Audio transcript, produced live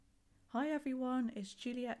Hi everyone, it's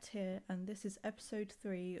Juliet here, and this is episode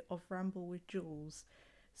 3 of Ramble with Jules.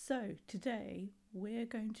 So, today we're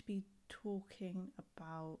going to be talking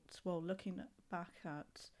about, looking back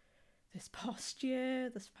at this past year,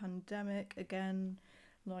 this pandemic again,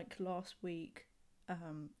 like last week.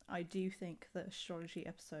 I do think the astrology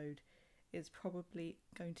episode is probably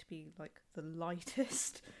going to be like the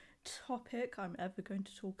lightest topic I'm ever going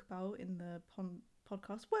to talk about in the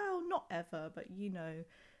podcast. Well, not ever, but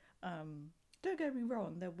don't get me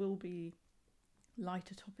wrong, there will be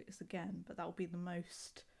lighter topics again, but that will be the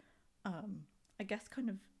most, I guess, kind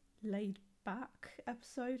of laid back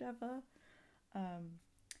episode ever. Um,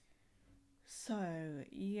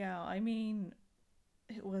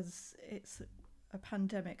 it's a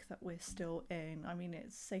pandemic that we're still in. I mean,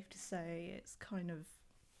 it's safe to say it's kind of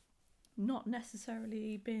not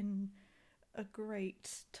necessarily been a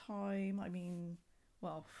great time. I mean,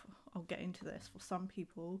 well, I'll get into this. For some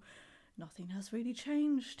people, nothing has really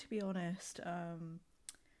changed, to be honest.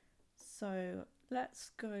 So let's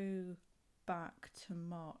go back to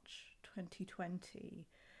March 2020.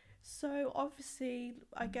 So obviously,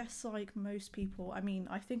 I guess like most people, I mean,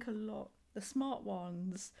 I think a lot, the smart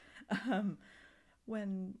ones, um,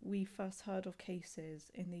 when we first heard of cases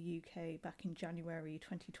in the UK back in January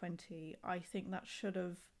 2020, I think that should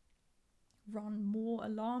have run more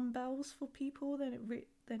alarm bells for people than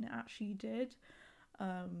it actually did.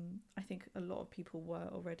 I think a lot of people were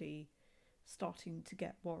already starting to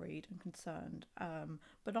get worried and concerned,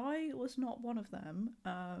 but I was not one of them.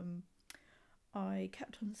 I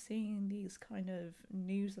kept on seeing these kind of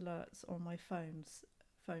news alerts on my phone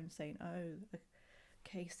saying, "Oh, a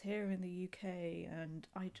case here in the UK," and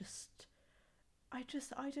I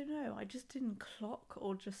don't know. I just didn't clock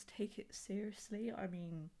or just take it seriously. I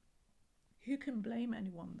mean, who can blame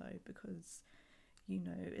anyone though? Because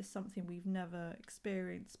it's something we've never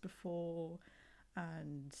experienced before,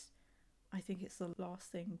 and I think it's the last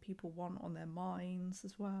thing people want on their minds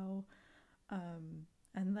as well. And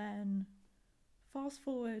then fast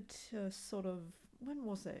forward to sort of, when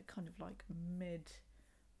was it? Kind of like mid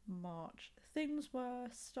March. Things were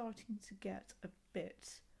starting to get a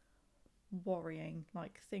bit worrying.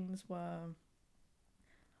 Like things were,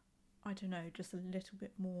 I don't know, just a little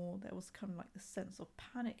bit more. There was kind of like the sense of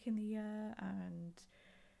panic in the air, and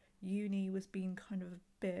uni was being kind of a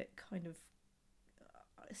bit kind of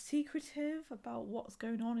secretive about what's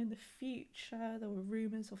going on in the future. There were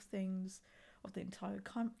rumours of things, of the entire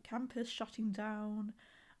campus shutting down.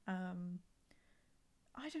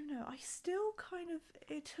 I don't know. I still kind of,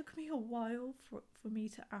 it took me a while for me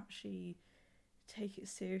to actually take it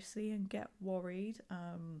seriously and get worried.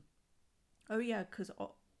 Oh yeah, because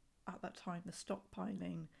at that time the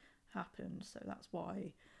stockpiling happened, so that's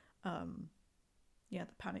why the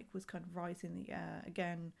panic was kind of rising in the air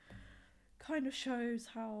again. Kind of shows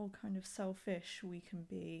how kind of selfish we can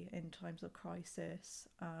be in times of crisis.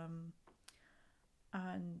 And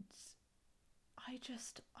I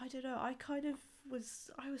don't know, I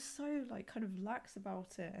was so like kind of lax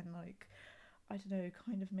about it, and like, I don't know,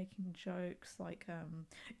 kind of making jokes like,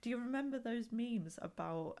 do you remember those memes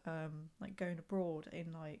about like going abroad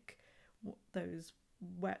in like those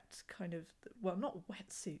wet kind of, well, not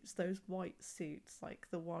wetsuits, those white suits, like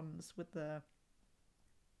the ones with the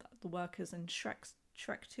workers in Shrek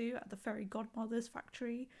 2 at the fairy godmother's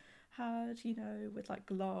factory had, with like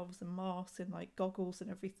gloves and masks and like goggles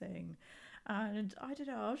and everything. And I don't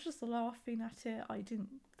know, I was just laughing at it. I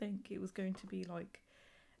didn't think it was going to be like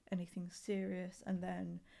anything serious. And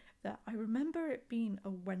then that, I remember it being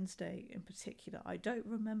a Wednesday in particular. I don't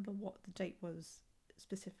remember what the date was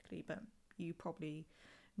specifically, but you probably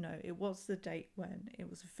know. It was the date when it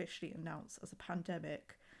was officially announced as a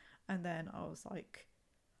pandemic. And then I was like,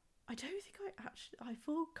 I don't think I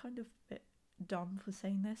feel kind of a bit dumb for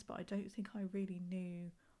saying this, but I don't think I really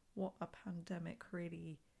knew what a pandemic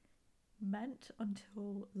really meant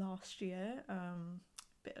until last year.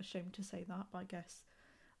 Bit ashamed to say that, but I guess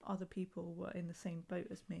other people were in the same boat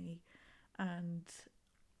as me. And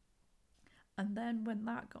then when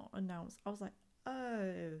that got announced, I was like,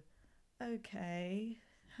 oh, okay,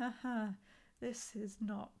 haha, this is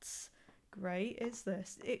not great, is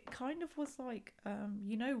this? It kind of was like,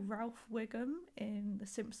 Ralph Wiggum in The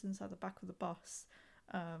Simpsons at the back of the bus,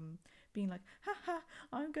 being like, haha,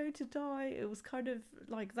 I'm going to die. It was kind of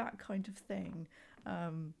like that kind of thing.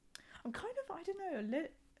 I'm kind of, I don't know,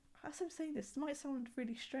 as I'm saying this might sound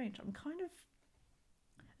really strange. I'm kind of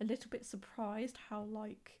a little bit surprised how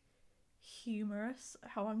like humorous,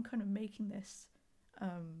 how I'm kind of making this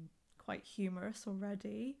quite humorous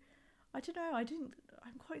already. I don't know,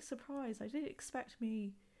 I'm quite surprised. I didn't expect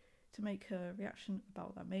me to make a reaction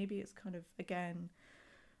about that. Maybe it's kind of, again,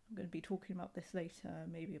 I'm going to be talking about this later,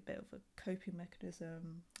 maybe a bit of a coping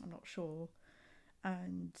mechanism, I'm not sure.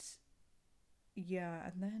 And yeah,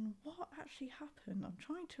 and then what actually happened? I'm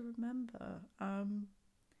trying to remember. And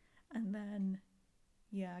then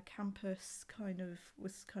yeah, campus kind of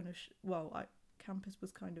was kind of campus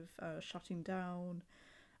was kind of shutting down,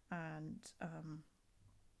 and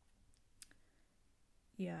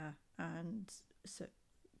yeah, and so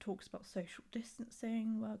talks about social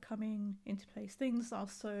distancing were coming into place. Things are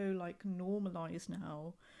so like normalized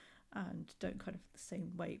now and don't kind of have the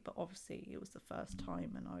same weight, but obviously it was the first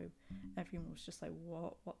time, and everyone was just like,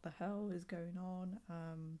 what the hell is going on?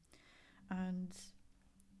 And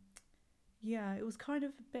yeah, it was kind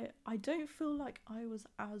of a bit, I don't feel like I was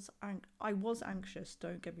I was anxious,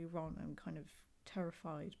 don't get me wrong, I'm kind of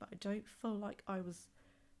terrified, but I don't feel like I was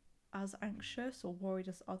as anxious or worried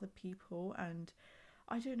as other people. And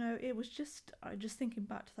I don't know, it was just, I just thinking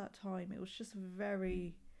back to that time, it was just a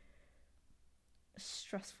very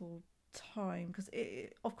stressful time, because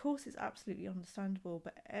it, of course it's absolutely understandable,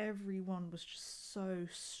 but everyone was just so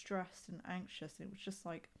stressed and anxious. It was just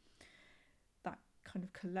like that kind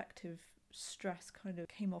of collective stress kind of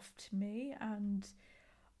came off to me, and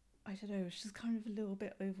I don't know, it's just kind of a little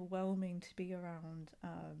bit overwhelming to be around.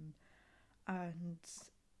 And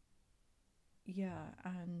yeah,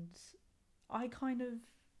 and I kind of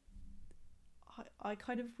I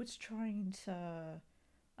kind of was trying to,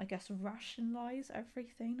 I guess, rationalize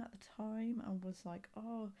everything at the time, and was like,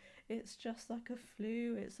 oh, it's just like a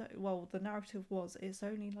flu. Well, the narrative was it's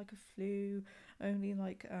only like a flu, only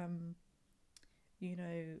like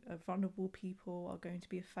vulnerable people are going to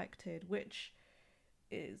be affected, which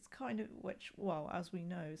is kind of, which, well, as we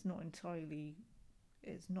know, is not entirely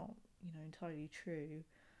true.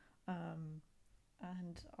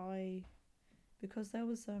 And I, because there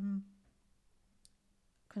was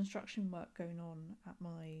construction work going on at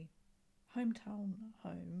my hometown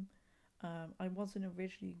home, I wasn't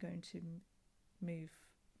originally going to move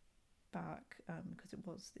back because it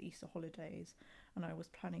was the Easter holidays, and I was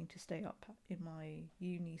planning to stay up in my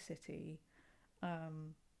uni city.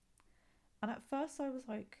 And at first I was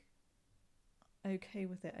like okay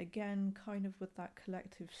with it. Again, kind of with that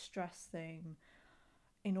collective stress thing.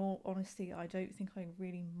 In all honesty, I don't think I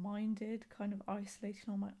really minded kind of isolating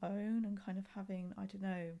on my own and kind of having, I don't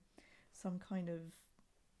know, some kind of,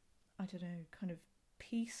 I don't know, kind of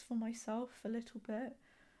peace for myself a little bit.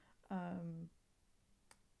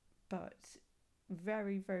 But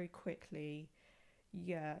very, very quickly,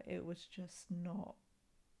 yeah, it was just not,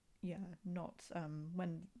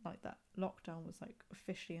 when like that lockdown was like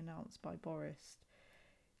officially announced by Boris.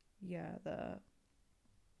 Yeah, the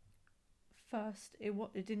first,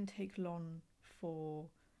 it didn't take long for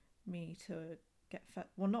me to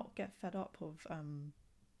not get fed up of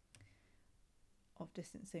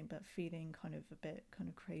distancing, but feeling kind of a bit kind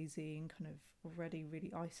of crazy and kind of already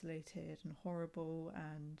really isolated and horrible.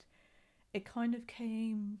 And it kind of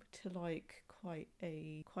came to like quite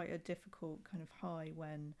a difficult kind of high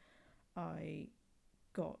when I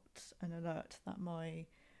got an alert that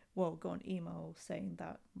got an email saying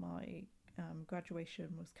that my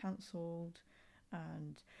graduation was cancelled.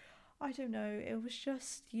 And I don't know, it was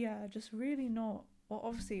just, yeah, just really not, well,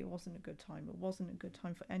 obviously it wasn't a good time. It wasn't a good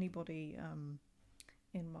time for anybody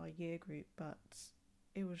in my year group, but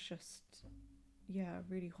it was just, yeah, a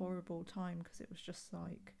really horrible time, because it was just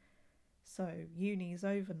like, so uni's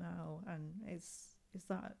over now, and is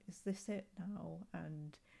this it now?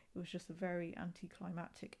 And it was just a very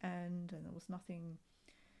anticlimactic end, and there was nothing,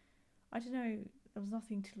 I don't know, there was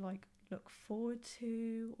nothing to like look forward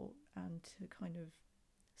to, and to kind of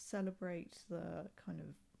celebrate the kind of,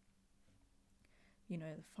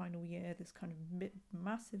 the final year, this kind of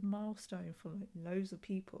massive milestone for like loads of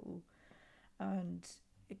people. And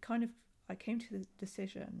it kind of, I came to the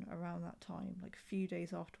decision around that time, like a few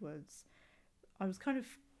days afterwards, I was kind of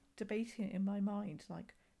debating it in my mind,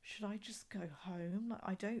 like, should I just go home? Like,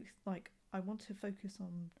 I don't, like, I want to focus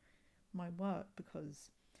on my work,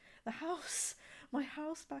 because my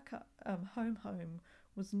house back at home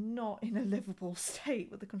was not in a livable state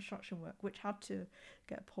with the construction work, which had to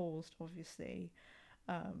get paused, obviously.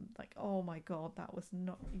 Like, oh my god, that was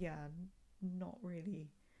not really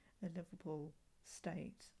a livable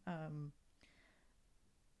state.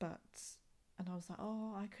 But and I was like,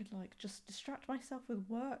 oh, I could like just distract myself with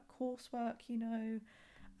work, coursework,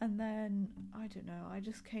 and then I don't know, I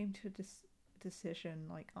just came to a decision,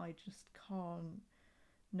 like, I just can't,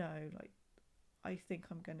 no, like, I think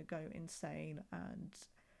I'm going to go insane, and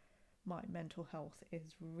my mental health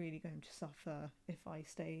is really going to suffer if I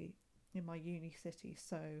stay in my uni city.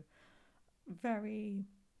 So very,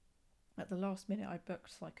 at the last minute, I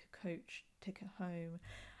booked like a coach ticket home.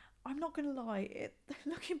 I'm not gonna lie,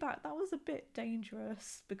 looking back, that was a bit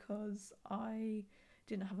dangerous because I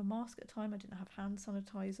didn't have a mask at the time. I didn't have hand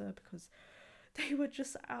sanitizer because they were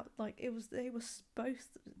just out, like it was, they were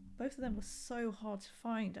both of them were so hard to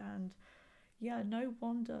find. And yeah, no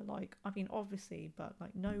wonder, like, I mean, obviously, but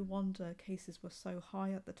like, no wonder cases were so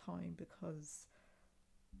high at the time because,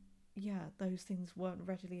 yeah, those things weren't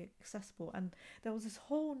readily accessible. And there was this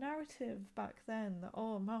whole narrative back then that,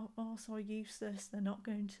 oh, masks are useless, they're not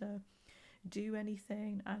going to do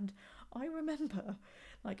anything. And I remember,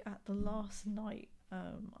 like, at the last night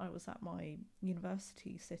I was at my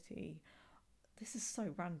university city. This is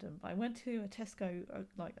so random. I went to a Tesco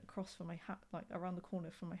like across from my like around the corner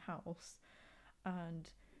from my house, and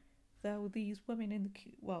there were these women in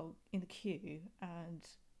the queue, and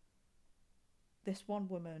this one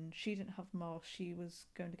woman, she didn't have a mask. She was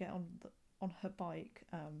going to get on her bike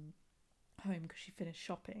home because she finished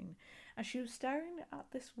shopping, and she was staring at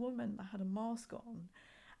this woman that had a mask on,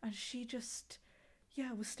 and she just,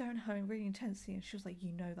 yeah, was staring at her really intensely, and she was like,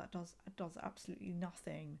 that does absolutely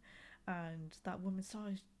nothing. And that woman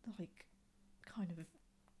started, like, kind of,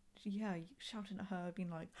 yeah, shouting at her, being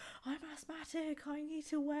like, I'm asthmatic, I need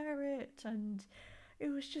to wear it. And it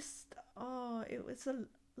was just, oh, it was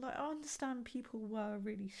like, I understand people were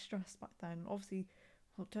really stressed back then. Obviously,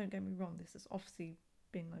 well, don't get me wrong, this has obviously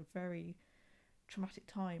been a very traumatic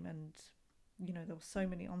time, and there were so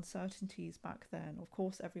many uncertainties back then. Of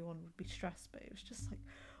course everyone would be stressed, but it was just like,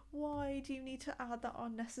 why do you need to add that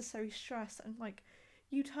unnecessary stress? And like,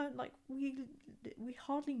 we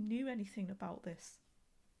hardly knew anything about this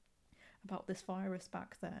virus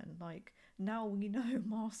back then. Like, now we know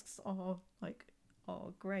masks are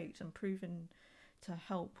great and proven to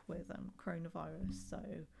help with coronavirus. So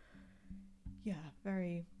yeah,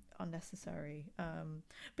 very unnecessary.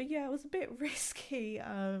 But yeah, it was a bit risky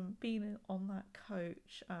being on that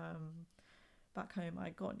coach. Back home, I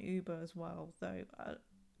got an Uber as well, though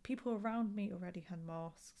people around me already had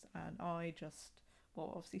masks, and I just,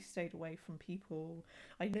 well, obviously stayed away from people.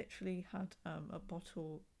 I literally had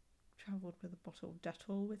travelled with a bottle of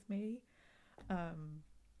Dettol with me.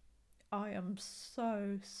 I am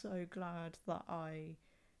so glad that I,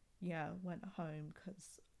 yeah, went home,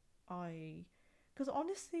 because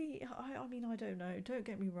honestly, I mean, I don't know, don't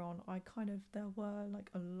get me wrong, there were like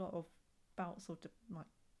a lot of bouts of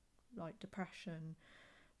like depression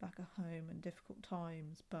back at home and difficult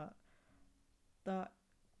times, but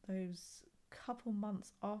those couple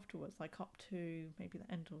months afterwards, like up to maybe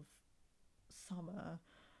the end of summer,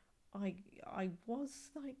 I was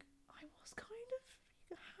kind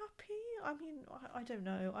of happy. I mean, I don't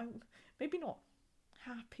know, I maybe not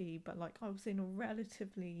happy, but like, I was in a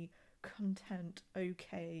relatively content,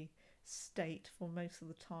 okay state for most of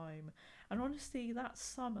the time. And honestly, that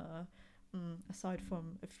summer, aside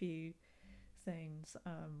from a few things,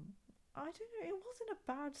 I don't know, it wasn't a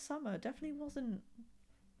bad summer. Definitely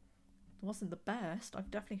wasn't the best.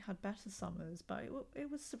 I've definitely had better summers, but it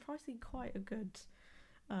was surprisingly quite a good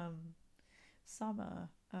summer.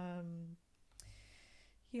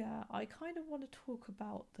 Yeah, I kind of want to talk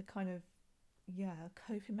about the kind of, yeah,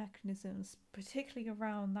 coping mechanisms, particularly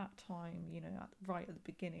around that time, right at the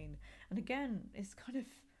beginning. And again,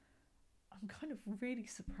 I'm kind of really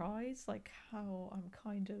surprised, like, how I'm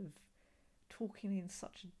kind of talking in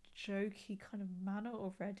such a jokey kind of manner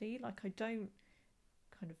already. Like, I don't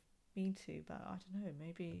kind of mean to, but I don't know,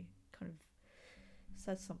 maybe kind of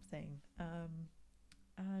said something.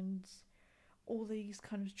 And all these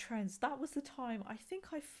kind of trends. That was the time I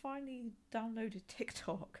think I finally downloaded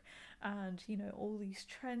TikTok, and all these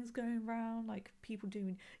trends going around, like people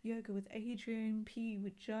doing yoga with Adrian, PE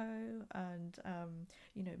with Joe, and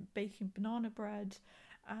baking banana bread.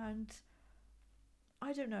 And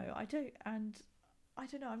I don't know,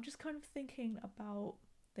 I'm just kind of thinking about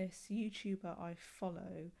this YouTuber I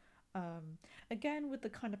follow, again with the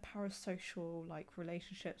kind of parasocial like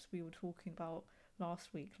relationships we were talking about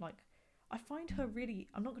last week. Like, I find her really,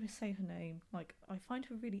 I'm not going to say her name, like, I find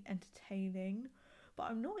her really entertaining, but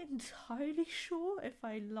I'm not entirely sure if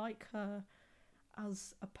I like her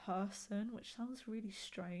as a person, which sounds really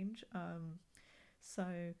strange.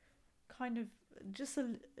 So kind of just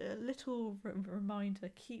a little reminder,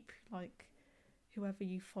 keep like whoever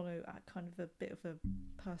you follow at kind of a bit of a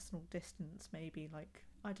personal distance, maybe. Like,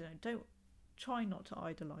 I don't know, don't try not to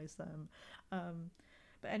idolize them.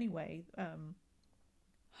 But anyway,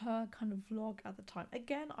 her kind of vlog at the time,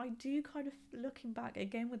 again, I do kind of, looking back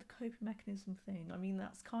again with the coping mechanism thing, I mean,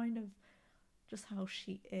 that's kind of just how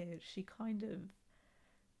she is. She kind of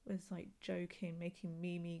was like joking, making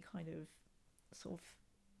meme kind of sort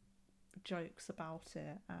of jokes about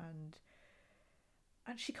it, and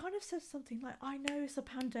she kind of says something like, I know it's a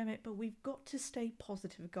pandemic, but we've got to stay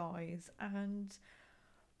positive, guys. And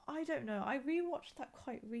I don't know, I rewatched that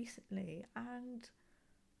quite recently, and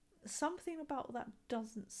something about that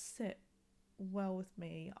doesn't sit well with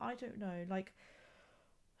me. I don't know, like,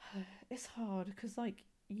 it's hard because, like,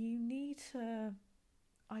 you need to,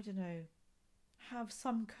 I don't know, have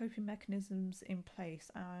some coping mechanisms in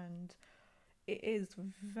place, and it is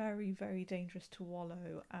very, very dangerous to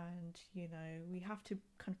wallow, and we have to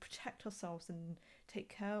kind of protect ourselves and take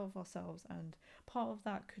care of ourselves, and part of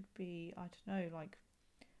that could be, I don't know, like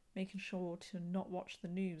making sure to not watch the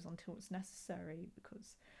news until it's necessary,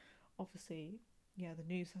 because obviously, yeah,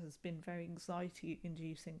 the news has been very anxiety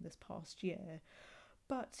inducing this past year.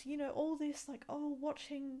 But all this, like, oh,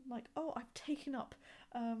 watching, like, oh, I've taken up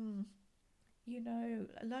learning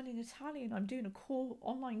Italian. I'm doing a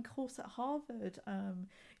online course at Harvard,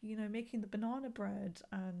 making the banana bread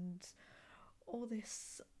and all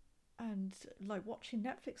this, and like watching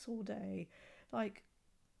Netflix all day. Like,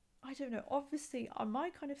 I don't know. Obviously, my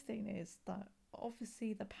kind of thing is that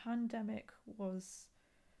obviously the pandemic was,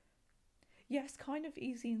 yes, kind of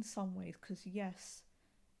easy in some ways, because yes,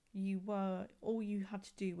 all you had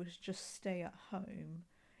to do was just stay at home.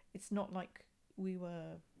 It's not like we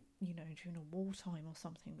were, during a wartime or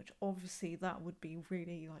something, which obviously that would be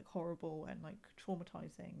really like horrible and like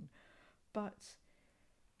traumatizing. But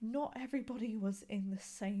not everybody was in the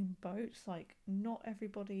same boat. Like, not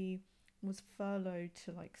everybody was furloughed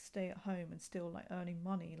to like stay at home and still like earning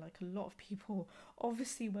money. Like, a lot of people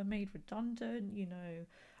obviously were made redundant.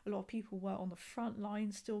 A lot of people were on the front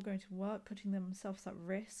line still going to work, putting themselves at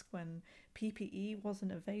risk when PPE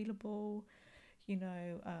wasn't available.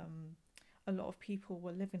 A lot of people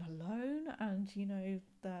were living alone, and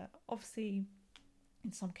that obviously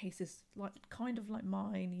in some cases, like kind of like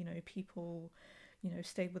mine, people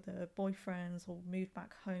stayed with their boyfriends or moved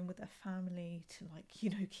back home with their family to like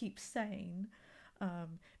keep sane.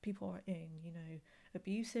 People are in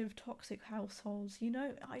abusive, toxic households.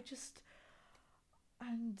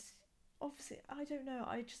 And obviously, I don't know,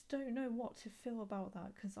 I just don't know what to feel about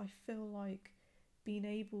that, because I feel like being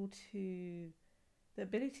able to, the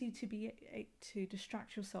ability to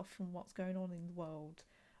distract yourself from what's going on in the world,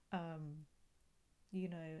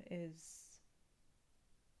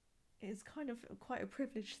 is kind of quite a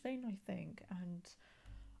privileged thing, I think. And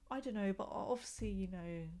I don't know, but obviously,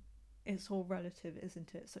 it's all relative,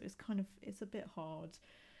 isn't it? So it's a bit hard.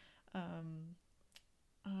 And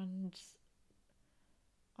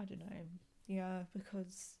I don't know, yeah,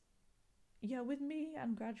 because yeah, with me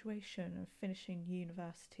and graduation and finishing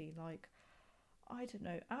university, like, I don't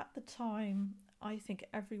know, at the time, I think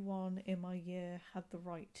everyone in my year had the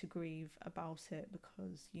right to grieve about it,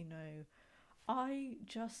 because, I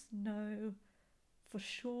just know for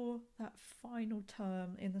sure that final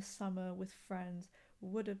term in the summer with friends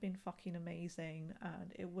would have been fucking amazing,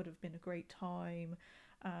 and it would have been a great time.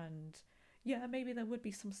 And yeah, maybe there would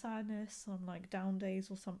be some sadness on like down days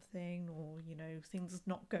or something, or things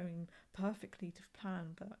not going perfectly to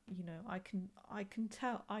plan, but I can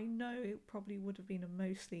tell, I know it probably would have been a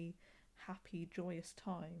mostly happy, joyous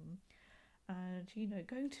time. And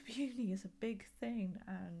going to uni is a big thing,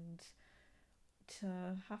 and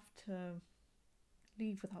to have to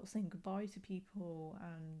leave without saying goodbye to people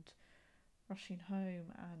and rushing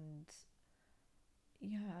home, and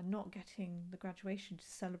yeah, not getting the graduation to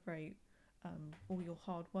celebrate all your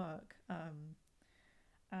hard work.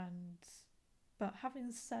 And but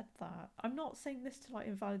having said that, I'm not saying this to like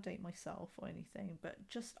invalidate myself or anything, but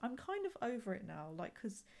just I'm kind of over it now, like,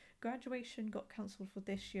 because graduation got cancelled for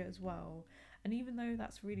this year as well, and even though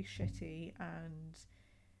that's really shitty, and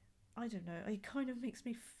I don't know, it kind of makes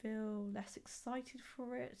me feel less excited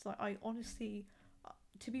for it. It's like, I honestly,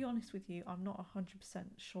 to be honest with you, I'm not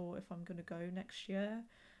 100% sure if I'm going to go next year.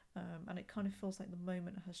 And it kind of feels like the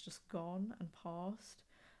moment has just gone and passed.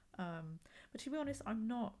 But to be honest, I'm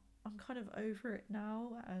kind of over it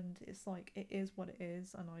now, and it's like, it is what it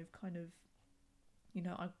is. And I've kind of,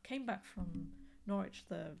 I came back from Norwich,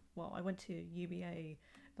 I went to UBA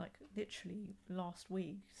like literally last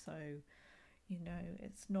week. So,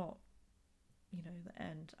 it's not, the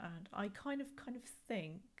end. And I kind of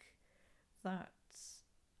think that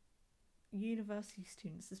university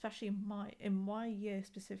students, especially in my year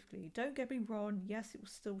specifically, don't get me wrong, yes, it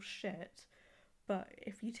was still shit, but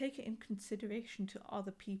if you take it in consideration to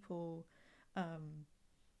other people,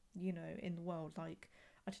 in the world, like,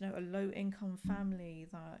 I don't know, a low income family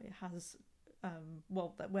that it has,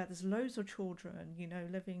 where there's loads of children,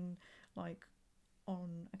 living like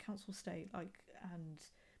on a council estate, like, and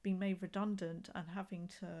being made redundant and having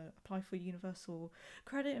to apply for universal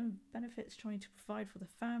credit and benefits, trying to provide for the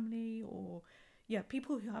family, or yeah,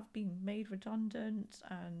 people who have been made redundant,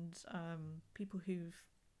 and people who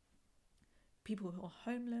are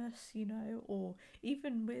homeless, you know, or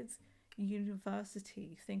even with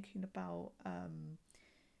university, thinking about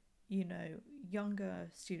you know, younger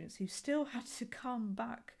students who still had to come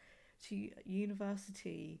back to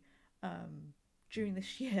university during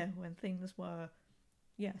this year when things were,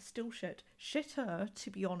 yeah, still shitter, to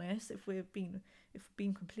be honest, if we're being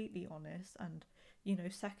completely honest. And you know,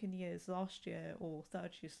 second years last year or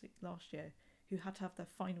third years last year who had to have their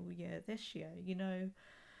final year this year, you know.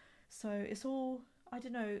 So it's all, I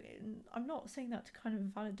don't know, I'm not saying that to kind of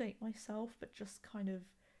validate myself, but just kind of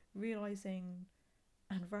realizing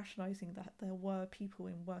and rationalizing that there were people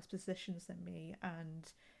in worse positions than me.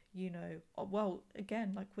 And you know, well,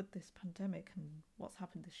 again, like with this pandemic and what's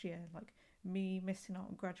happened this year, like me missing out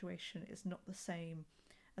on graduation is not the same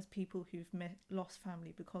as people who've lost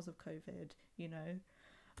family because of COVID, you know.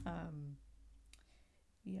 um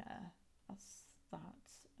yeah, that's that.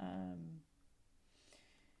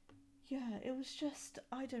 Yeah, it was just,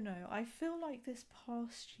 I don't know, I feel like this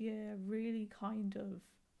past year really kind of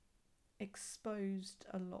exposed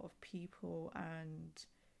a lot of people, and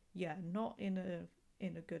yeah, not in a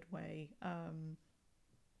good way.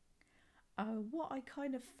 What I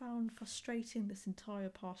kind of found frustrating this entire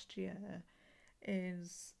past year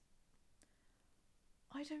is,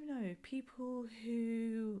 I don't know, people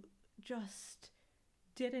who just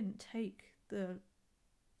didn't take the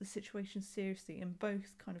situation seriously in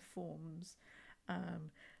both kind of forms.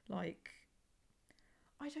 Like,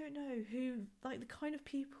 I don't know, who, like the kind of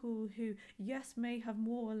people who, yes, may have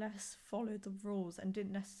more or less followed the rules and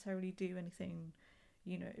didn't necessarily do anything,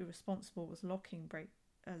 you know, irresponsible as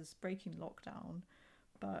breaking lockdown,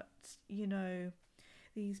 but you know,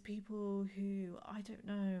 these people who, I don't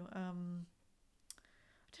know, I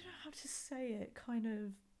don't know how to say it, kind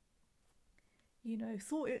of, you know,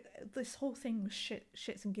 thought this whole thing was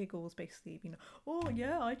shits and giggles, basically. You know, oh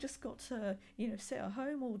yeah, I just got to, you know, sit at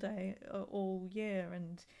home all day, all year,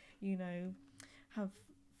 and you know, have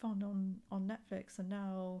fun on Netflix, and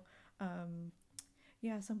now,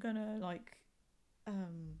 yes, I'm gonna like,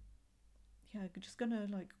 um, yeah, just gonna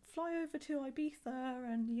like fly over to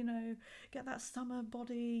Ibiza and you know, get that summer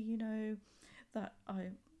body, you know, that I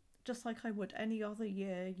just like I would any other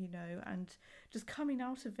year, you know, and just coming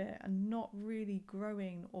out of it and not really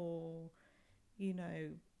growing, or, you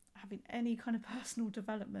know, having any kind of personal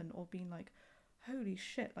development, or being like, holy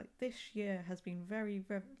shit, like this year has been very,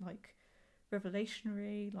 like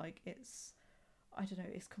revelationary, like it's, I don't know,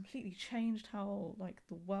 it's completely changed how like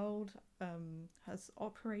the world has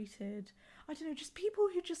operated. I don't know, just people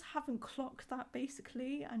who just haven't clocked that,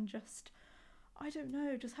 basically, and just, I don't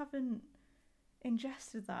know, just haven't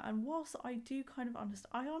ingested that. And whilst I do kind of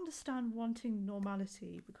understand wanting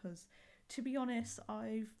normality, because to be honest,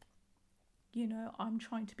 you know, I'm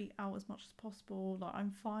trying to be out as much as possible. Like,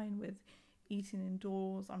 I'm fine with eating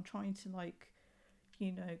indoors. I'm trying to, like,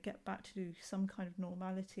 you know, get back to some kind of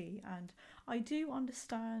normality. And I do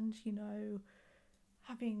understand, you know,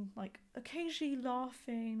 having like occasionally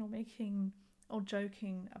laughing or making or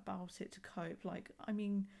joking about it to cope. Like, I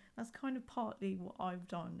mean, that's kind of partly what I've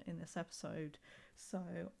done in this episode. So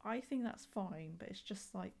I think that's fine, but it's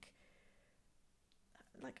just like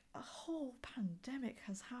a whole pandemic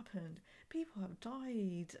has happened. People have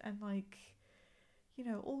died, and like, you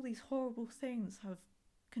know, all these horrible things have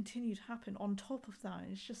continued to happen on top of that.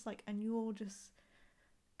 And it's just like, and you're just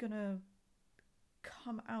gonna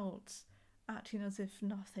come out acting as if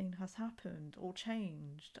nothing has happened or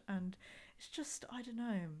changed. And it's just, I don't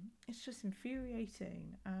know, it's just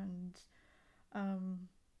infuriating. And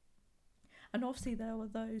obviously there were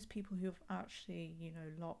those people who have actually, you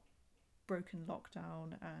know, broken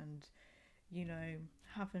lockdown, and you know,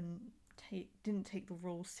 didn't take the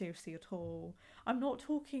rules seriously at all. I'm not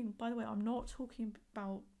talking, by the way, I'm not talking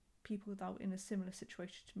about people that were in a similar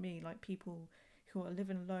situation to me, like people who are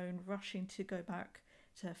living alone, rushing to go back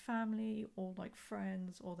to their family or like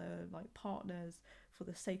friends or their like partners for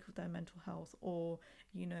the sake of their mental health, or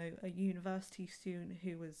you know, a university student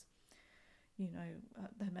who was, you know,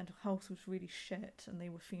 their mental health was really shit and they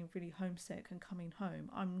were feeling really homesick and coming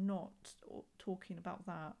home. I'm not talking about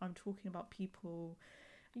that. I'm talking about people,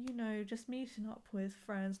 you know, just meeting up with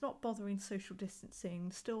friends, not bothering social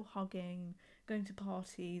distancing, still hugging, going to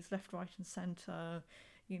parties left, right and centre,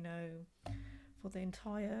 you know, for the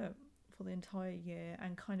entire year.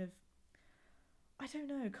 And kind of, I don't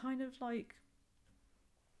know, kind of like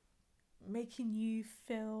making you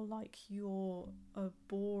feel like you're a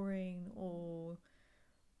boring or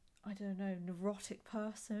I don't know, neurotic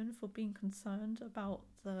person for being concerned about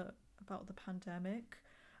the pandemic.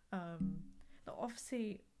 Um,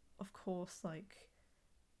 Obviously, of course, like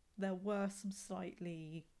there were some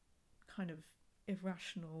slightly kind of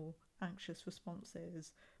irrational, anxious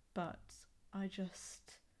responses, but I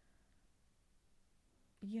just,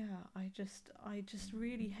 yeah, I just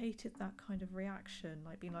really hated that kind of reaction,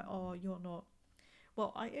 like being like, oh, you're not.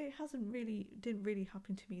 Well, it hasn't really didn't really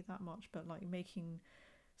happen to me that much, but like making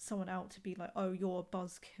someone out to be like, oh, you're a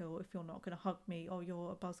buzzkill if you're not going to hug me, oh,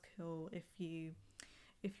 you're a buzzkill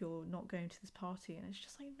if you're not going to this party, and it's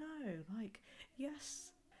just like, no, like,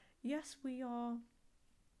 yes, yes, we are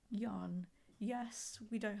young, yes,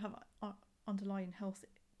 we don't have underlying health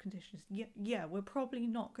conditions, yeah, we're probably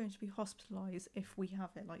not going to be hospitalized if we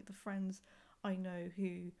have it. Like the friends I know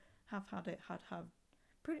who have had it had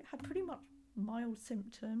pretty much mild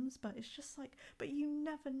symptoms, but it's just like, but you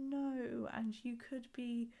never know, and you could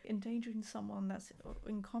be endangering someone that's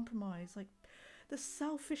in compromise. Like the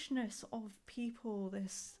selfishness of people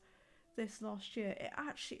this last year, it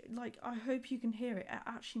actually, like, I hope you can hear it, it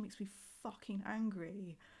actually makes me fucking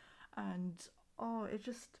angry. And oh, it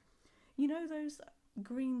just, you know, those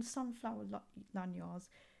green sunflower lanyards,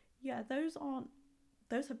 yeah, those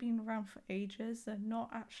have been around for ages. They're not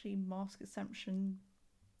actually mask exemption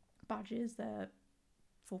badges. They're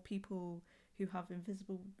for people who have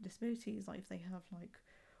invisible disabilities, like if they have like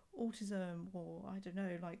autism or I don't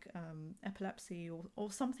know, like epilepsy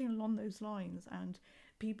or something along those lines. And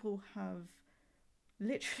people have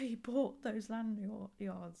literally bought those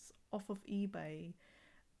lanyards off of eBay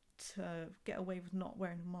to get away with not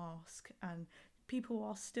wearing a mask, and people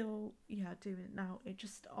are still, yeah, doing it now. It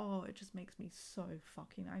just makes me so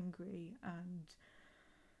fucking angry. And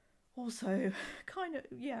also kind of,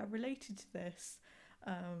 yeah, related to this,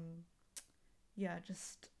 um yeah,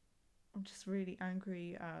 just I'm just really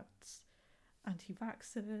angry at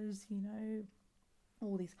anti-vaxxers, you know,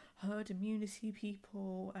 all these herd immunity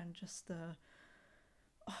people, and just the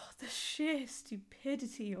sheer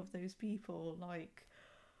stupidity of those people. Like,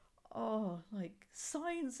 oh, like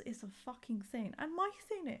science is a fucking thing. And my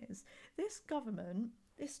thing is, this government,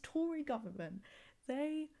 this Tory government,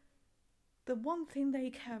 they the one thing they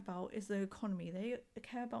care about is the economy. They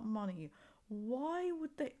care about money. Why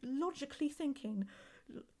would they, logically thinking,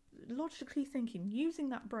 using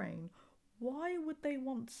that brain, why would they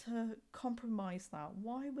want to compromise that?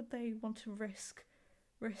 Why would they want to risk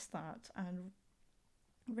that and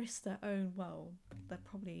risk their own, well, they're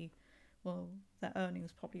probably, well, their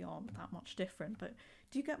earnings probably aren't that much different, but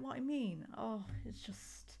do you get what I mean? Oh, it's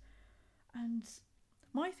just, and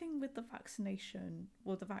my thing with the vaccination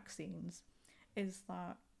or the vaccines is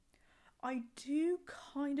that I do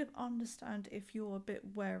kind of understand if you're a bit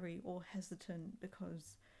wary or hesitant,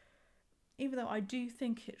 because even though I do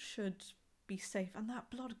think it should be safe, and that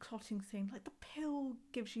blood clotting thing, like the pill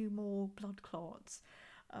gives you more blood clots.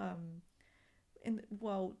 Um,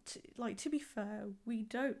 to be fair, we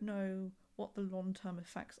don't know what the long term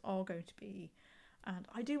effects are going to be, and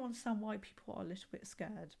I do understand why people are a little bit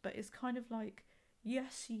scared. But it's kind of like,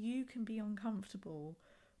 yes, you can be uncomfortable,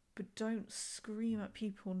 but don't scream at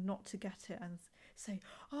people not to get it and say,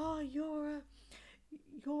 "Oh, you're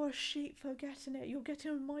a sheep for getting it. You're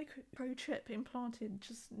getting a microchip implanted."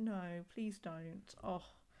 Just no, please don't. Oh,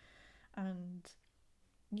 and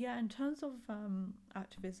yeah, in terms of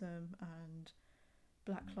activism and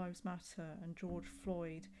Black Lives Matter and George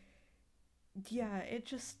Floyd, yeah, it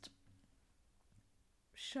just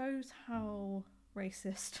shows how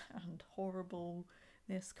racist and horrible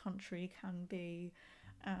this country can be.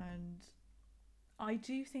 And I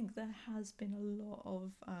do think there has been a lot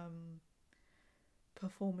of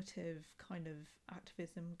performative kind of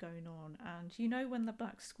activism going on. And you know, when the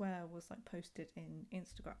black square was like posted in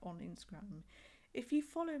Instagram, if you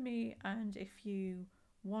follow me and if you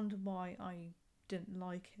wonder why I didn't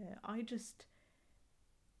like it,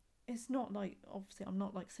 it's not like, obviously I'm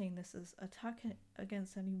not like saying this as attack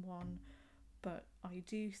against anyone, but I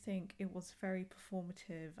do think it was very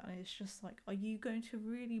performative. And it's just like, are you going to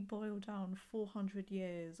really boil down 400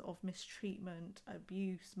 years of mistreatment,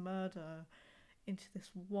 abuse, murder into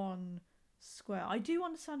this one square? I do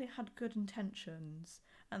understand it had good intentions,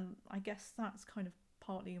 and I guess that's kind of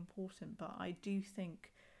partly important, but I do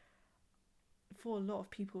think for a lot of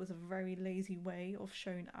people it was a very lazy way of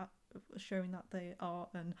showing that they are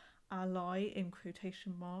an ally in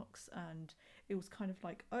quotation marks. And it was kind of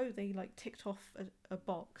like, oh, they like ticked off a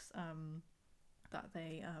box, that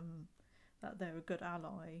they're a good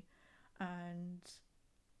ally. And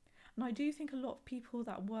I do think a lot of people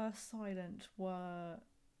that were silent were,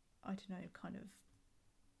 I don't know, kind of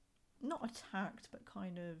not attacked, but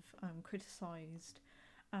kind of criticised.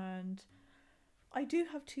 And I do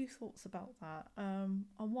have two thoughts about that. On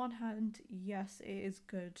one hand, yes, it is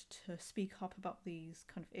good to speak up about these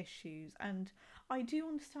kind of issues, and I do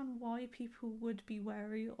understand why people would be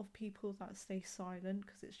wary of people that stay silent,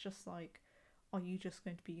 because it's just like, are you just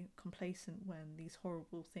going to be complacent when these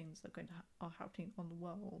horrible things are happening on the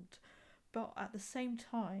world? But at the same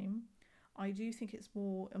time, I do think it's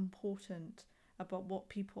more important about what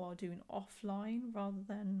people are doing offline rather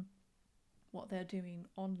than what they're doing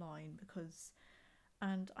online, because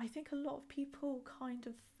and I think a lot of people kind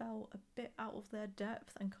of felt a bit out of their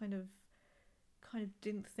depth and kind of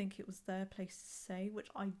didn't think it was their place to say, which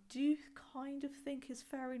I do kind of think is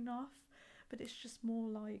fair enough, but it's just more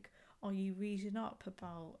like, are you reading up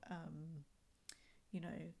about you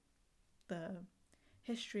know, the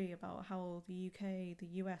history about how the UK, the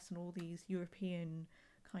US and all these European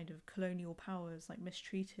kind of colonial powers like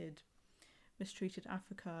mistreated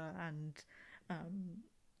Africa and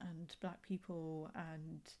black people,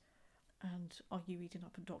 and are you reading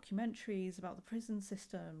up on documentaries about the prison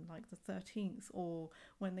system like the 13th, or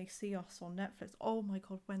When They See Us on Netflix? Oh my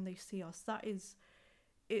god, When They See Us, that is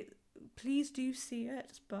it. Please do see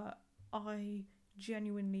it, but I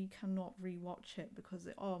genuinely cannot rewatch it because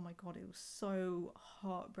oh my god, it was so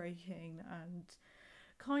heartbreaking and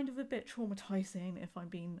kind of a bit traumatizing, if I'm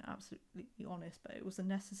being absolutely honest, but it was a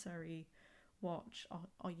necessary watch.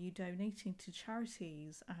 Are you donating to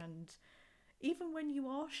charities? And even when you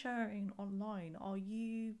are sharing online, are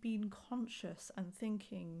you being conscious and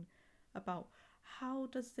thinking about how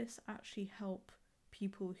does this actually help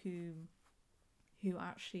people who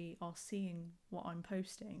actually are seeing what I'm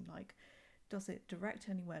posting? Like, does it direct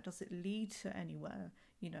anywhere? Does it lead to anywhere?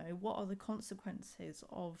 You know, what are the consequences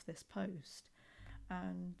of this post?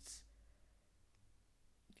 And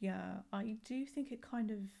yeah, I do think it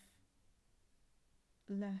kind of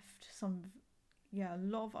left a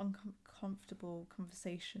lot of uncomfortable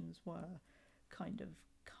conversations were kind of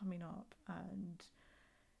coming up, and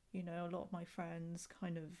you know, a lot of my friends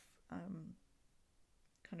kind of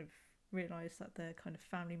realised that their kind of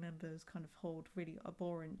family members kind of hold really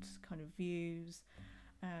abhorrent kind of views,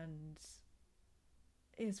 and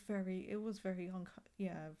it was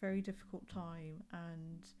very difficult time.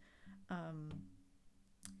 And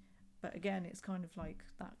but again, it's kind of like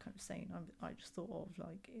that kind of saying, I just thought of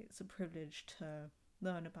like, it's a privilege to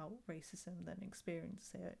learn about racism than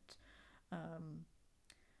experience it.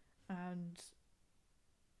 And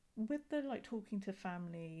with the like talking to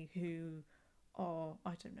family who are,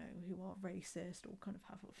 I don't know, who are racist or kind of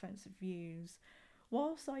have offensive views,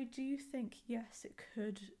 whilst I do think yes, it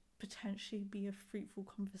could potentially be a fruitful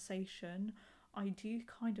conversation, I do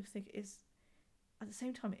kind of think it is, at the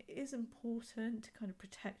same time, it is important to kind of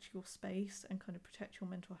protect your space and kind of protect your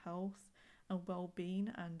mental health and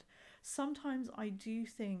well-being. And sometimes I do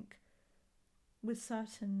think in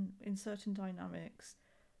certain dynamics,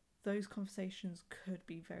 those conversations could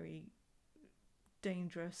be very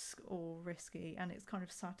dangerous or risky, and it's kind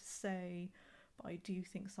of sad to say, but I do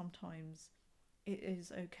think sometimes it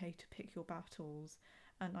is okay to pick your battles.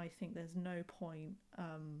 And I think there's no point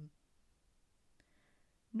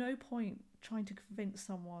trying to convince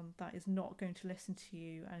someone that is not going to listen to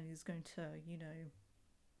you and is going to, you know,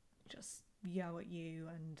 just yell at you,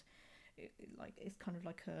 and it's kind of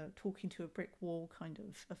like a talking to a brick wall kind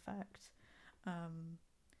of effect.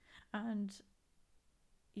 And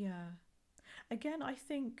yeah, again, I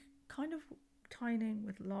think kind of tying in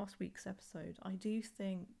with last week's episode, I do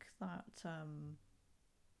think that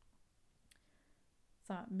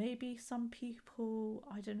maybe some people,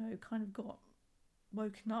 I don't know, kind of got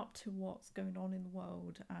woken up to what's going on in the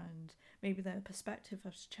world, and maybe their perspective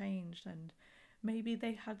has changed, and maybe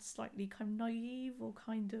they had slightly kind of naive or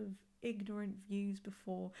kind of ignorant views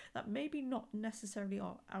before that maybe not necessarily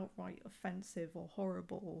are outright offensive or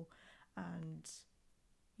horrible. And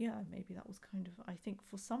yeah, maybe that was kind of, I think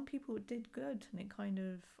for some people it did good, and it kind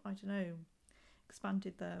of, I don't know,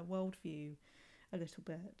 expanded their worldview a little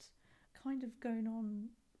bit. Kind of going on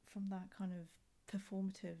from that kind of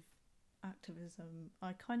performative activism,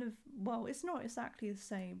 I kind of, well, it's not exactly the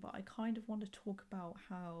same, but I kind of want to talk about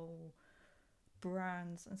how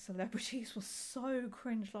brands and celebrities were so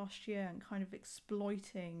cringe last year and kind of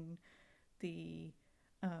exploiting the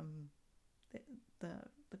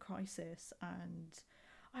the crisis. And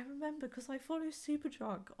I remember, because I follow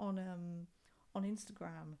Superdrug on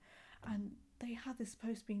Instagram, and they had this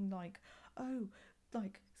post being like, oh,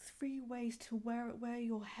 like 3 ways to wear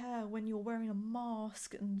your hair when you're wearing a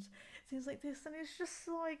mask and things like this, and it's just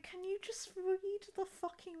like, can you just read the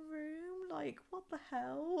fucking room? Like, what the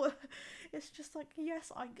hell? It's just like,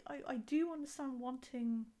 yes, I do understand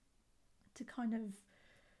wanting to kind of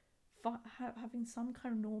having some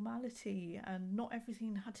kind of normality, and not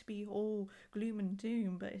everything had to be all gloom and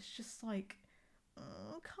doom, but it's just like,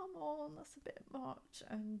 come on, that's a bit much.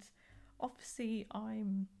 And obviously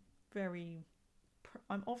I'm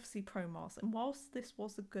obviously pro-mask, and whilst this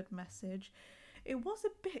was a good message, it was a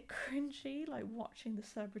bit cringy, like watching the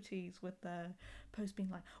celebrities with their posts being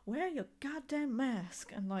like, wear your goddamn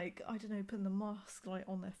mask, and like, I don't know, putting the mask like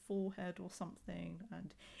on their forehead or something.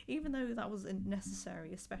 And even though that was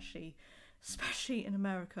necessary, especially in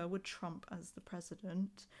America with Trump as the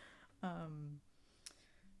president,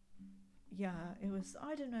 yeah, it was,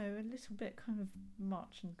 I don't know, a little bit kind of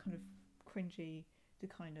much and kind of cringy to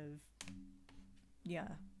kind of, yeah,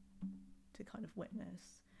 to kind of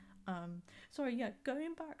witness. Sorry, yeah,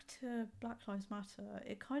 going back to Black Lives Matter,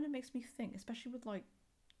 it kind of makes me think, especially with like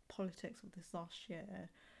politics of this last year.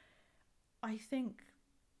 I think,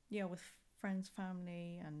 yeah, with friends,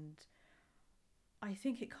 family, and I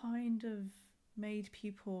think it kind of made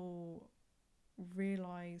people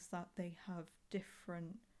realize that they have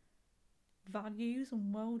different values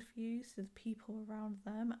and worldviews to the people around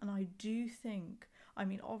them. And I do think, I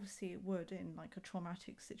mean, obviously it would in like a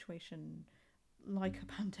traumatic situation like a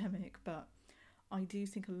pandemic, but I do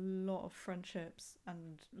think a lot of friendships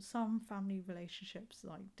and some family relationships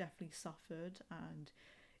like definitely suffered. And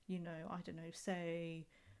you know, I don't know, say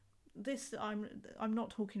this, I'm not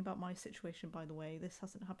talking about my situation, by the way, this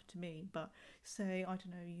hasn't happened to me, but say, I don't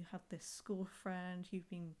know, you had this school friend, you've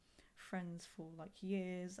been friends for like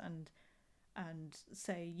years, and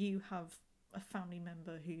say you have a family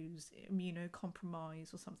member who's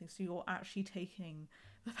immunocompromised or something, so you're actually taking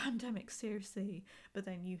the pandemic seriously, but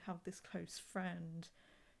then you have this close friend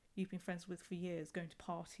you've been friends with for years going to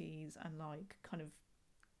parties and like kind of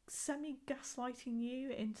semi-gaslighting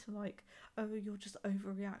you into like, oh, you're just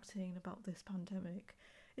overreacting about this pandemic.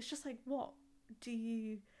 It's just like, what do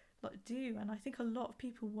you like do? And I think a lot of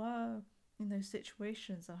people were in those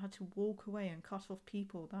situations and had to walk away and cut off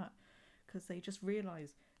people that, because they just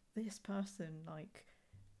realised this person, like,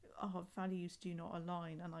 our values do not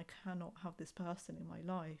align and I cannot have this person in my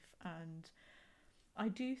life. And I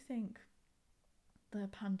do think the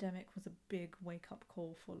pandemic was a big wake-up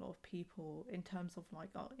call for a lot of people in terms of like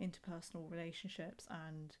our interpersonal relationships,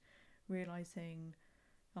 and realising,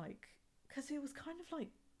 like, because it was kind of like,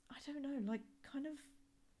 I don't know, like kind of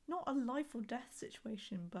not a life or death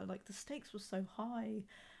situation, but like the stakes were so high.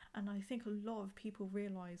 And I think a lot of people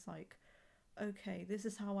realise, like, okay, this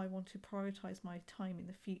is how I want to prioritise my time in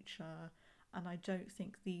the future, and I don't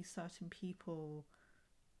think these certain people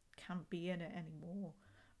can be in it anymore.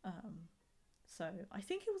 So I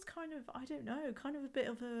think it was kind of, I don't know, kind of a bit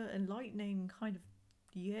of a enlightening kind of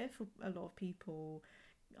year for a lot of people.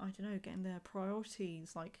 I don't know, getting their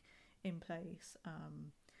priorities like in place.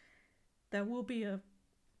 There will be a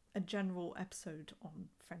general episode on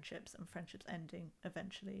friendships and friendships ending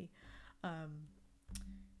eventually.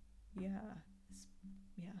 Yeah,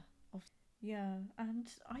 yeah, yeah, and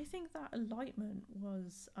I think that enlightenment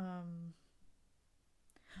was,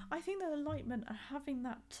 I think that enlightenment and having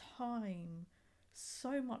that time,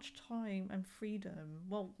 so much time and freedom,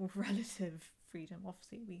 well, relative freedom,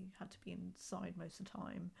 obviously we had to be inside most of the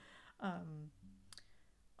time.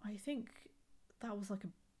 I think that was like a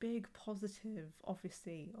big positive,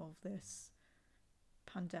 obviously, of this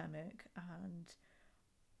pandemic. And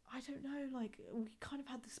I don't know, like, we kind of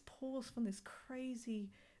had this pause from this crazy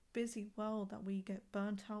busy world that we get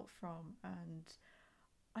burnt out from, and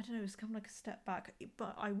I don't know, it's kind of like a step back.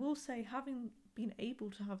 But I will say, having been able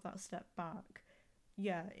to have that step back,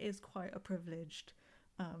 yeah, it is quite a privileged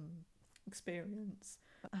experience.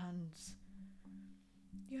 And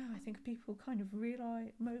yeah, I think people kind of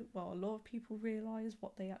realise, well, a lot of people realise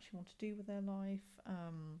what they actually want to do with their life.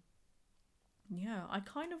 Yeah, I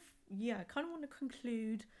kind of want to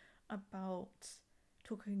conclude about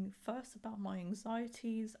talking first about my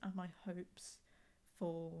anxieties and my hopes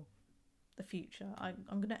for the future. I'm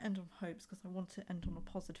going to end on hopes because I want to end on a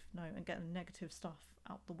positive note and get the negative stuff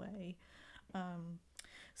out the way.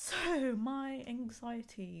 So my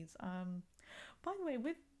anxieties. By the way,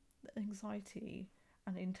 with anxiety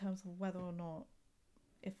and in terms of whether or not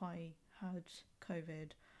if I had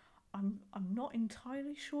COVID, I'm not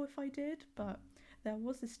entirely sure if I did, but there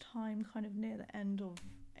was this time kind of near the end of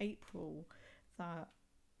April that,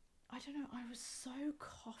 I don't know, I was so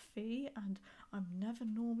coughy, and I'm never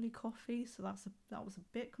normally coughy, so that was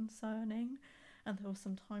a bit concerning. And there were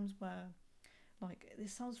some times where, like,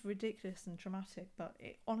 this sounds ridiculous and dramatic, but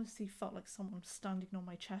it honestly felt like someone was standing on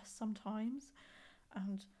my chest sometimes.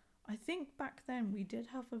 And I think back then we did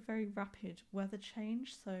have a very rapid weather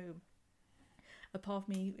change, so a part of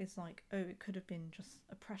me is like, oh, it could have been just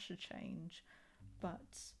a pressure change.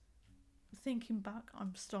 But thinking back,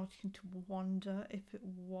 I'm starting to wonder if it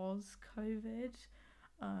was COVID,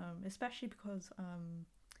 especially because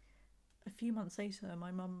a few months later,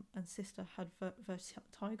 my mum and sister had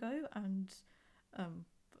vertigo and um,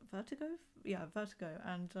 vertigo,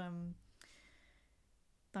 and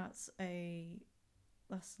that's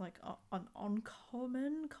like an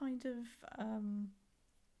uncommon kind of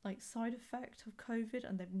like side effect of COVID,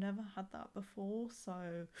 and they've never had that before.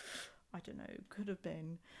 So I don't know, could have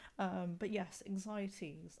been. But yes,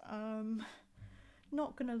 anxieties.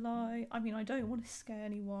 Not gonna lie. I mean, I don't want to scare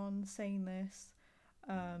anyone saying this.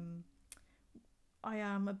 I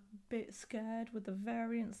am a bit scared with the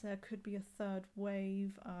variants. There could be a third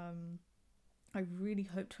wave. I really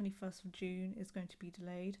hope 21st of June is going to be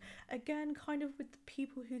delayed. Again, kind of with the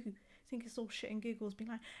people who think it's all shit and giggles,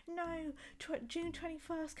 being like, no, June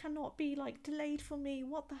 21st cannot be like delayed for me.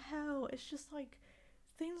 What the hell? It's just like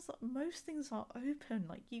most things are open.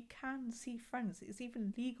 Like, you can see friends. It's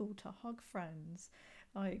even legal to hug friends.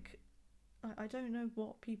 Like, I don't know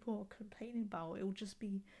what people are complaining about. It will just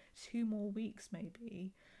be 2 more weeks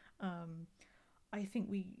maybe. I think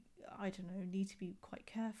I don't know, need to be quite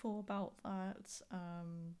careful about that.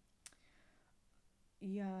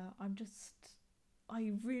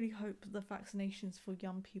 I really hope the vaccinations for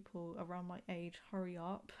young people around my age hurry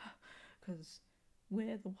up, because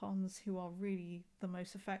we're the ones who are really the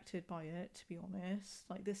most affected by it, to be honest.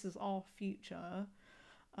 Like, this is our future.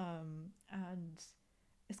 And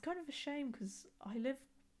it's kind of a shame because I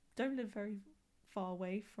don't live very far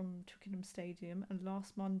away from Twickenham Stadium, and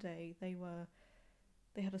last Monday they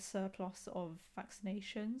had a surplus of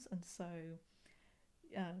vaccinations, and so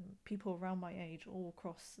people around my age all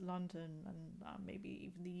across London and maybe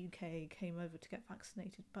even the UK came over to get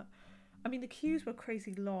vaccinated. But I mean, the queues were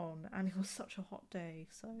crazy long, and it was such a hot day,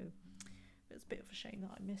 so it's a bit of a shame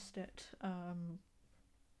that I missed it. I'm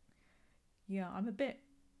a bit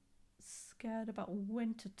scared about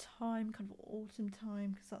winter time, kind of autumn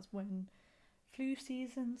time, because that's when flu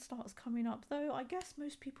season starts coming up, though I guess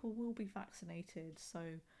most people will be vaccinated,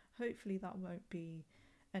 so hopefully that won't be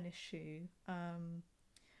an issue. An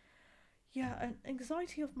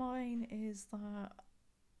anxiety of mine is that,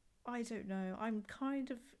 I don't know, I'm kind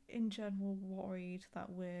of in general worried that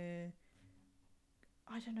we're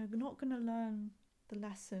not going to learn the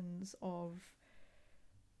lessons of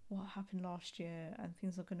what happened last year, and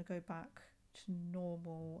things are going to go back to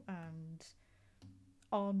normal, and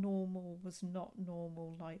our normal was not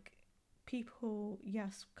normal. Like, people,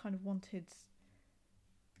 yes, kind of wanted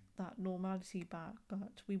that normality back,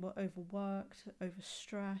 but we were overworked,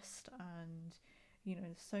 overstressed, and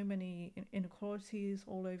so many inequalities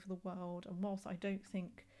all over the world. And whilst I don't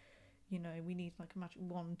think we need like a magic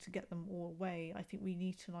wand to get them all away, I think we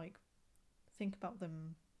need to like think about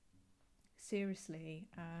them seriously.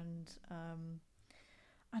 And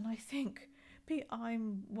I think I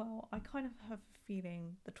kind of have a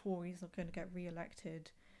feeling the Tories are going to get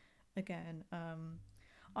re-elected again.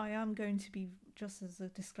 I am going to be, just as a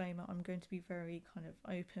disclaimer, I'm going to be very kind of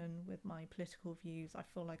open with my political views. I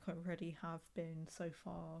feel like I already have been so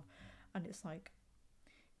far, and it's like,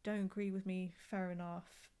 don't agree with me, fair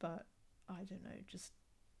enough, but I don't know, just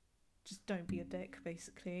don't be a dick,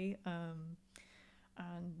 basically. And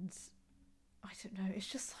I don't know, it's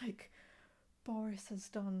just like Boris has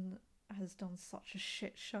done such a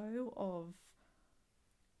shit show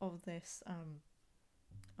of this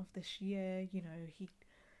year.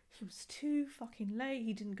 He was too fucking late.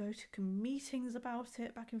 He didn't go to meetings about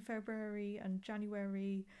it back in February and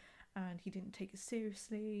January, and he didn't take it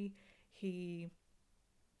seriously. He's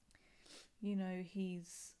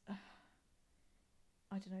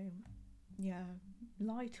I don't know,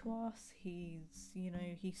 lied to us. He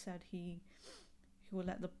said he will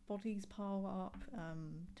let the bodies pile up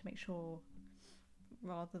to make sure,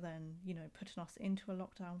 rather than putting us into a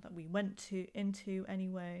lockdown that we went into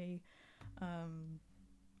anyway.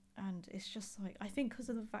 And it's just like, I think because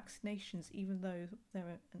of the vaccinations, even though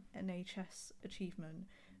they're an NHS achievement,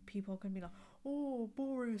 people are going to be like, oh,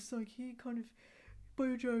 Boris, like, he kind of,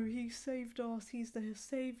 Bojo, he saved us, he's the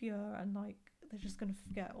saviour, and like, they're just going to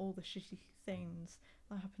forget all the shitty things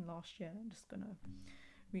that happened last year and just going to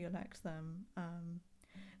re-elect them.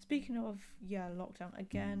 Speaking of, lockdown,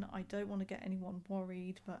 again, I don't want to get anyone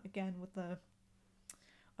worried, but again, with the,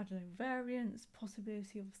 I don't know, variants,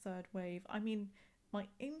 possibility of a third wave, I mean, my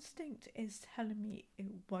instinct is telling me it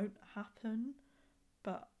won't happen,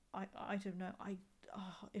 but I don't know.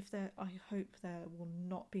 If there, I hope there will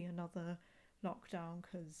not be another lockdown,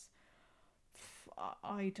 because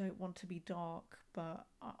I don't want to be dark, but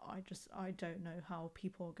I don't know how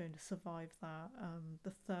people are going to survive that.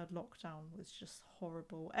 The third lockdown was just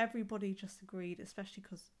horrible. Everybody just agreed, especially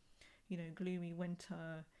because, gloomy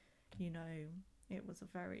winter. You know, it was a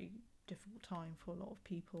very difficult time for a lot of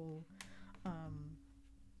people.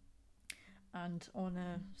 And on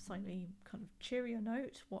a slightly kind of cheerier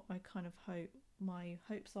note, what I kind of hope my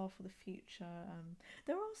hopes are for the future.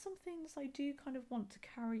 There are some things I do kind of want to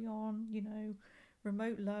carry on,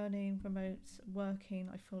 remote learning, remote working.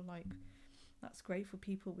 I feel like that's great for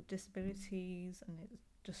people with disabilities, and it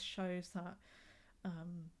just shows that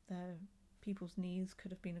their people's needs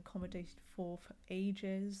could have been accommodated for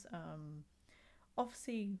ages.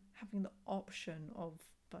 Obviously, having the option of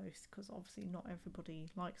both, because obviously not everybody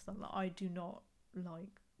likes that. Like, I do not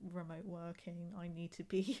like remote working. I need to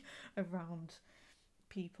be around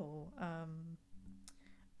people, and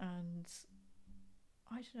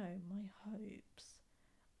I don't know, my hopes,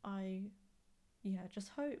 I just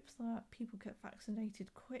hope that people get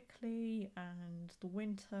vaccinated quickly and the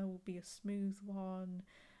winter will be a smooth one.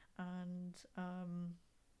 And I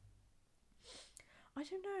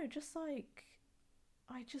don't know, just like,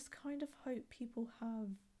 I just kind of hope people have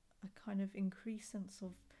a kind of increased sense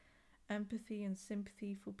of empathy and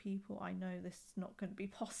sympathy for people. I know this is not going to be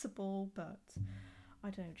possible, but I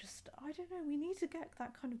don't know, we need to get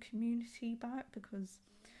that kind of community back, because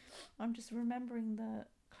I'm just remembering the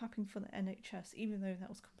clapping for the NHS, even though that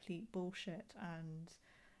was complete bullshit. And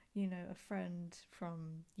a friend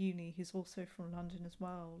from uni who's also from London as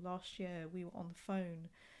well, last year we were on the phone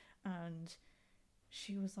and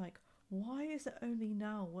she was like, why is it only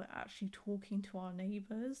now we're actually talking to our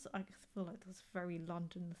neighbours? I feel like that's a very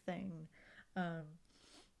London thing.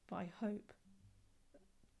 But I hope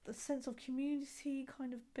the sense of community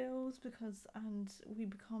kind of builds, and we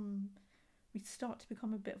start to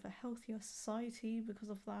become a bit of a healthier society because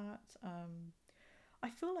of that. I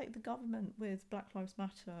feel like the government with Black Lives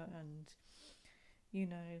Matter and,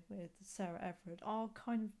 with Sarah Everard are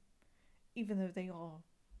kind of, even though they are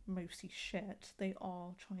mostly shit, they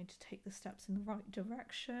are trying to take the steps in the right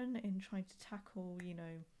direction in trying to tackle,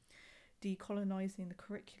 decolonising the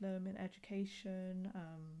curriculum in education.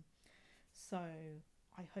 So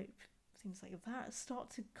I hope things like that start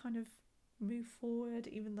to kind of move forward,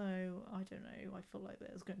 even though, I don't know, I feel like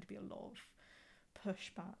there's going to be a lot of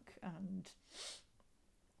pushback and,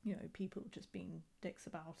 people just being dicks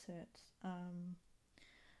about it.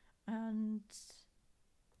 And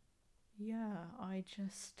yeah, I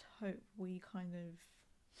just hope we kind of,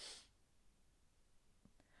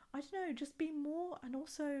 I don't know, just be more, and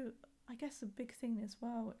also I guess a big thing as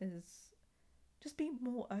well is just be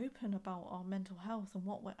more open about our mental health and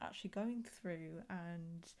what we're actually going through,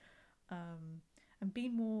 and be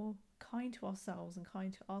more kind to ourselves and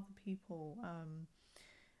kind to other people.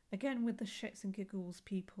 Again, with the shits and giggles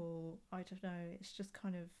people, I don't know, it's just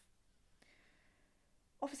kind of,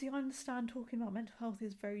 obviously I understand talking about mental health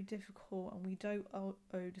is very difficult and we don't owe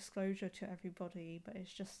disclosure to everybody, but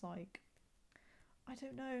it's just like, I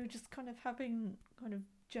don't know, just kind of having kind of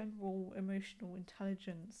general emotional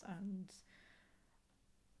intelligence. And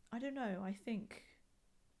I don't know, I think,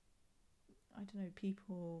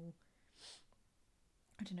 people,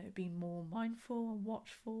 being more mindful and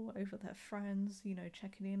watchful over their friends,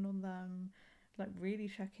 checking in on them, like really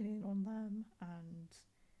checking in on them. And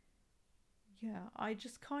yeah, I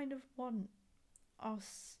just kind of want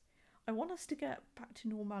us to get back to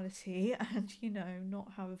normality and,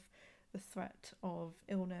 not have the threat of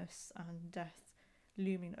illness and death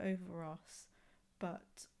looming over us.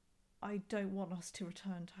 But I don't want us to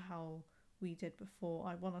return to how we did before.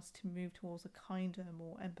 I want us to move towards a kinder,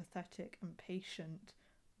 more empathetic and patient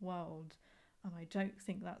world. And I don't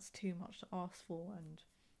think that's too much to ask for, and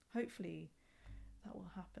hopefully that will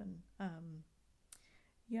happen.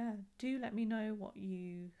 Do let me know what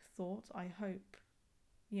you thought. I hope,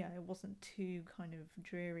 it wasn't too kind of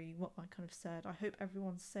dreary what I kind of said. I hope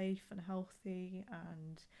everyone's safe and healthy,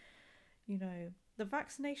 and, the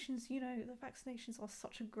vaccinations, are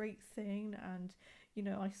such a great thing. And,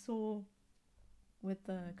 I saw with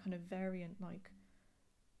the kind of variant, like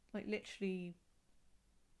literally,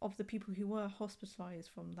 of the people who were hospitalised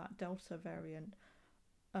from that Delta variant,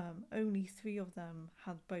 only 3 of them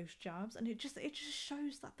had both jabs, and it just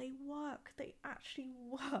shows that they work. They actually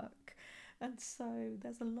work, and so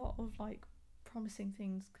there's a lot of like promising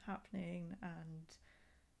things happening. And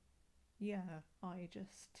I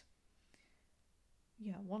just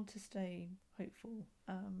yeah, want to stay hopeful.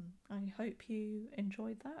 I hope you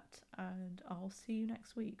enjoyed that, and I'll see you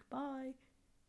next week. Bye.